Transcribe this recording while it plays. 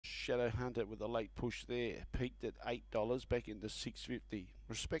Shadow Hunter with a late push there. Peaked at $8, back into $6.50.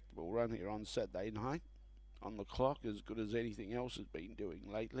 Respectable run here on Saturday night. On the clock, as good as anything else has been doing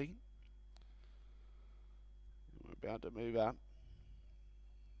lately. We're about to move up.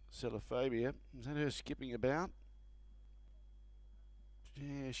 SELAPHOBIA. Is that her skipping about?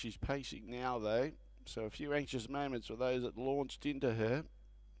 Yeah, she's pacing now though. So a few anxious moments for those that launched into her.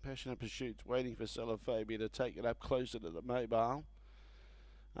 Passionate Pursuit's waiting for SELAPHOBIA to take it up closer to the mobile.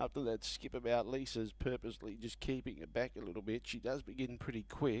 After that skip about, Lisa's purposely just keeping it back a little bit. She does begin pretty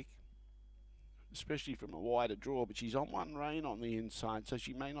quick, especially from a wider draw, but she's on one rein on the inside, so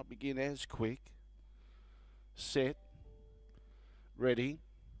she may not begin as quick. Set. Ready.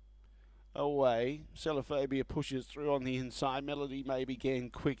 Away. SELAPHOBIA pushes through on the inside. Melody may begin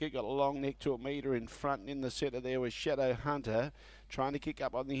quicker. Got a long neck to a metre in front. And in the centre there was Shadow Hunter. Trying to kick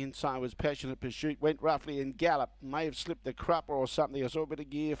up on the inside was Passionate Pursuit. Went roughly and galloped. May have slipped the crupper or something. I saw a bit of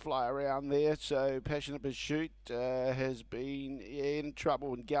gear fly around there. So Passionate Pursuit has been in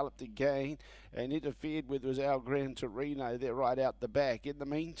trouble and galloped again. And interfered with was TORINO there right out the back. In the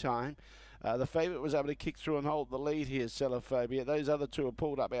meantime, the favourite was able to kick through and hold the lead here, SELAPHOBIA. Those other two are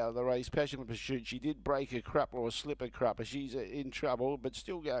pulled up out of the race. Passionate Pursuit, she did break a crupper or slip a crupper. She's in trouble, but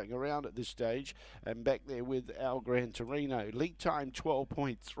still going around at this stage. And back there with TORINO. Lead time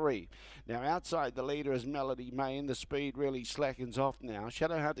 12.3. Now outside the leader is Melody May, and the speed really slackens off now.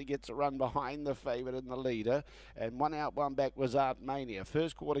 Shadow Hunter gets a run behind the favourite and the leader. And one out, one back was ARTMANIA.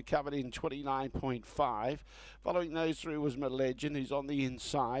 First quarter covered in 29.5. Following those through was MELEGEND, who's on the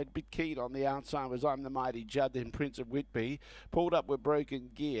inside. Bit keen on the outside was I'm the Mighty JUDD, then Prince of WHITBY. Pulled up with Broken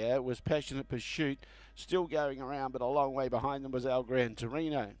Gear was Passionate Pursuit. Still going around, but a long way behind them was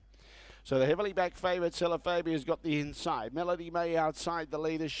TORINO. So the heavily backed favourite, SELAPHOBIA, has got the inside. Melody May outside the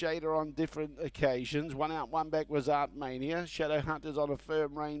leader, Shader on different occasions. One out, one back was ARTMANIA. Shadow Hunter's on a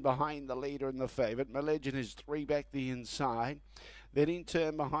firm rein behind the leader and the favourite. MELEGEND is three back the inside. Then in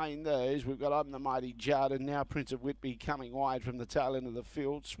turn behind those, we've got I'm the Mighty JUDD, and now Prince of WHITBY coming wide from the tail end of the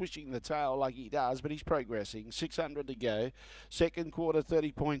field, swishing the tail like he does, but he's progressing. 600 to go. Second quarter,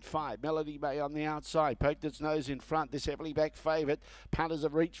 30.5. Melody May on the outside, poked its nose in front. This heavily backed favourite. Punters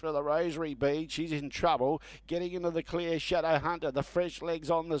have reached for the rosary bead. She's in trouble. Getting into the clear, Shadow Hunter. The fresh legs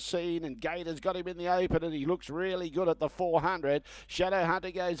on the scene, and Gaita's got him in the open, and he looks really good at the 400. Shadow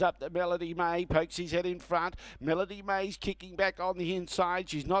Hunter goes up to Melody May, pokes his head in front. Melody May's kicking back on the inside.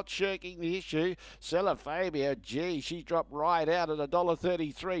 She's not shirking the issue. SELAPHOBIA, gee, she dropped right out at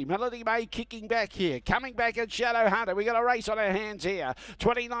 $1.33. Melody May kicking back here. Coming back at Shadow Hunter. We got a race on our hands here.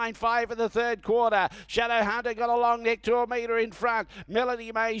 29.5 in the third quarter. Shadow Hunter got a long neck to a metre in front.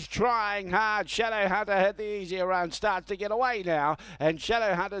 Melody May's trying hard. Shadow Hunter had the easier run. Starts to get away now. And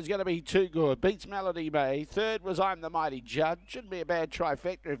Shadow Hunter's going to be too good. Beats Melody May. Third was I'm the Mighty JUDD. Shouldn't be a bad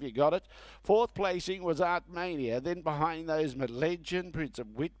trifecta if you got it. Fourth placing was ARTMANIA. Then behind those, MELEGEND, Prince of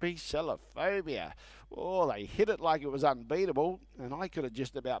WHITBY, SELAPHOBIA. Oh, they hit it like it was unbeatable, and I could have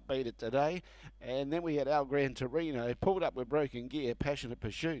just about beat it today. And then we had TORINO pulled up with Broken Gear, Passionate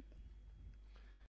Pursuit.